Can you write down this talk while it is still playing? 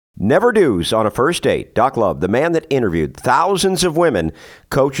Never do's on a first date. Doc Love, the man that interviewed thousands of women,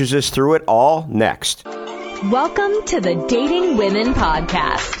 coaches us through it all next. Welcome to the Dating Women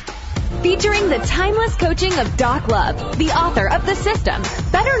Podcast, featuring the timeless coaching of Doc Love, the author of The System,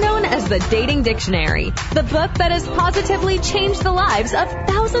 better known as the Dating Dictionary, the book that has positively changed the lives of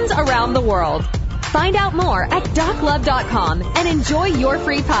thousands around the world. Find out more at doclove.com and enjoy your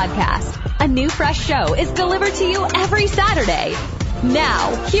free podcast. A new fresh show is delivered to you every Saturday.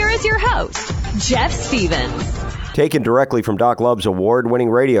 Now, here is your host, Jeff Stevens. Taken directly from Doc Love's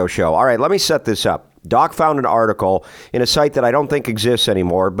award-winning radio show. All right, let me set this up. Doc found an article in a site that I don't think exists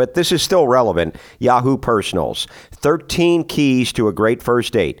anymore, but this is still relevant, Yahoo Personals. 13 keys to a great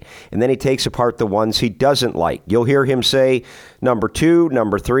first date. And then he takes apart the ones he doesn't like. You'll hear him say number 2,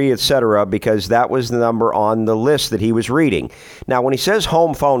 number 3, etc., because that was the number on the list that he was reading. Now, when he says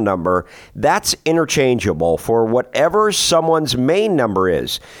home phone number, that's interchangeable for whatever someone's main number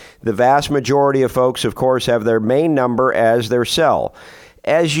is. The vast majority of folks, of course, have their main number as their cell.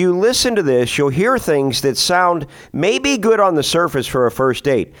 As you listen to this, you'll hear things that sound maybe good on the surface for a first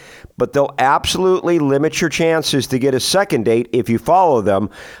date, but they'll absolutely limit your chances to get a second date if you follow them,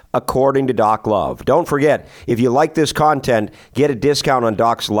 according to Doc Love. Don't forget, if you like this content, get a discount on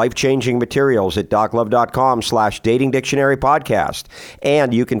Doc's life-changing materials at doclove.com/dating dictionary podcast.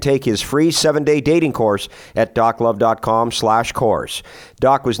 And you can take his free 7-day dating course at doclove.com/course.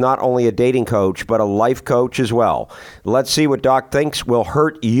 Doc was not only a dating coach, but a life coach as well. Let's see what Doc thinks will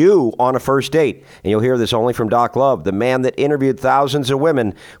hurt you on a first date. And you'll hear this only from Doc Love, the man that interviewed thousands of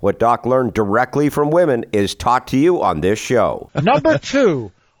women. What Doc learned directly from women is taught to you on this show. Number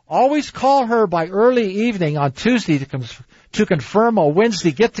 2. Always call her by early evening on Tuesday to confirm a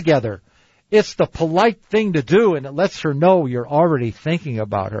Wednesday get-together. It's the polite thing to do, and it lets her know you're already thinking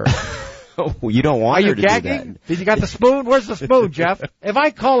about her. Oh, you don't want her to gagging? do that. Did you got the spoon? Where's the spoon, Jeff? If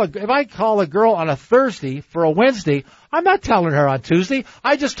I call a girl on a Thursday for a Wednesday, I'm not telling her on Tuesday.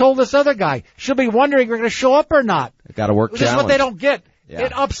 I just told this other guy. She'll be wondering if we're going to show up or not. Got to work This is what they don't get. Yeah.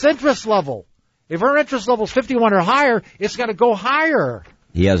 It ups interest level. If her interest level is 51 or higher, it's going to go higher.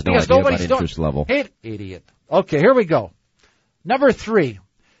 He has no idea about interest level. Hey, idiot. Okay, here we go. Number 3,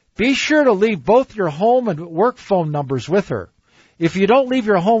 be sure to leave both your home and work phone numbers with her. If you don't leave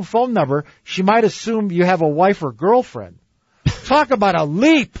your home phone number, she might assume you have a wife or girlfriend. Talk about a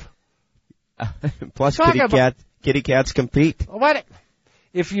leap. Plus, kitty cats compete. What?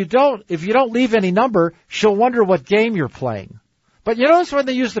 If you don't leave any number, she'll wonder what game you're playing. But you notice when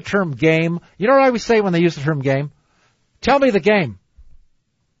they use the term game, you know what I always say when they use the term game? Tell me the game.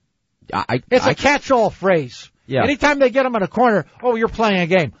 It's a catch-all phrase. Yeah. Anytime they get them in a corner, oh, you're playing a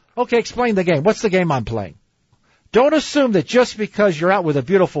game. Okay, explain the game. What's the game I'm playing? Don't assume that just because you're out with a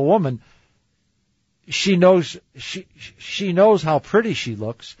beautiful woman, she knows how pretty she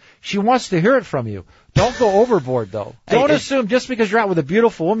looks. She wants to hear it from you. Don't go overboard, though. Don't assume just because you're out with a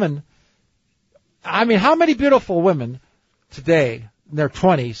beautiful woman. I mean, how many beautiful women today in their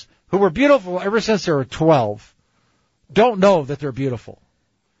 20s who were beautiful ever since they were 12 don't know that they're beautiful?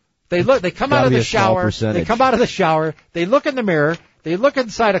 They come out of the shower, they look in the mirror, they look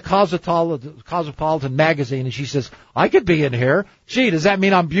inside a Cosmopolitan magazine, and she says, I could be in here. Gee, does that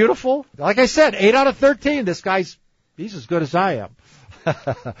mean I'm beautiful? Like I said, 8 out of 13, he's as good as I am.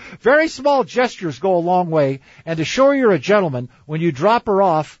 Very small gestures go a long way, and to show you're a gentleman, when you drop her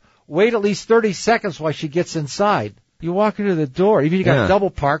off, wait at least 30 seconds while she gets inside. You walk her to the door. Even if you got double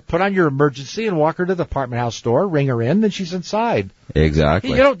park, put on your emergency and walk her to the apartment house door, ring her in, then she's inside.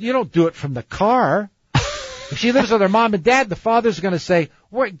 Exactly. You don't do it from the car. If she lives with her mom and dad, the father's going to say,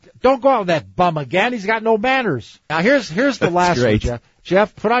 "Wait, don't go out with that bum again. He's got no manners." Now here's the last one, Jeff.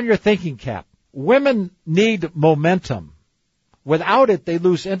 Jeff, put on your thinking cap. Women need momentum. Without it, they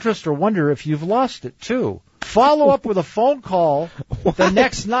lose interest or wonder if you've lost it too. Follow up with a phone call the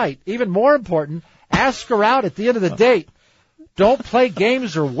next night. Even more important, ask her out at the end of the date. Don't play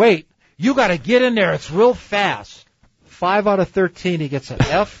games or wait. You got to get in there. It's real fast. 5 out of 13, he gets an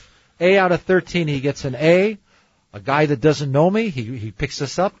F. 8 out of 13, he gets an A. A guy that doesn't know me, he picks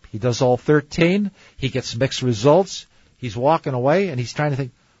this up. He does all 13. He gets mixed results. He's walking away, and he's trying to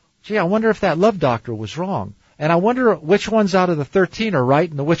think, gee, I wonder if that love doctor was wrong. And I wonder which ones out of the 13 are right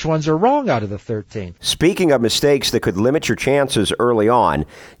and which ones are wrong out of the 13. Speaking of mistakes that could limit your chances early on,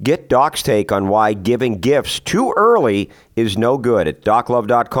 get Doc's take on why giving gifts too early is no good at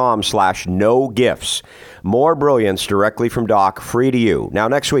doclove.com/no-gifts. More brilliance directly from Doc, free to you. Now,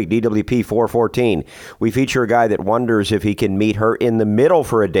 next week, DWP 414, we feature a guy that wonders if he can meet her in the middle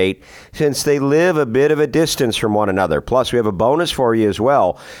for a date since they live a bit of a distance from one another. Plus, we have a bonus for you as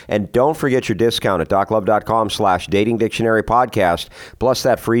well. And don't forget your discount at doclove.com/dating dictionary podcast, plus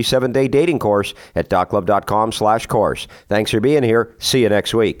that free 7-day dating course at doclove.com/course. Thanks for being here. See you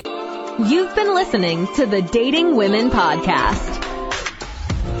next week. You've been listening to the Dating Women Podcast.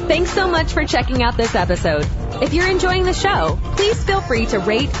 Thanks so much for checking out this episode. If you're enjoying the show, please feel free to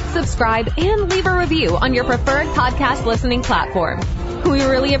rate, subscribe, and leave a review on your preferred podcast listening platform. We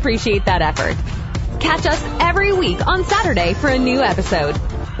really appreciate that effort. Catch us every week on Saturday for a new episode.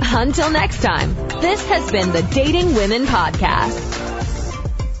 Until next time, this has been the Dating Women Podcast.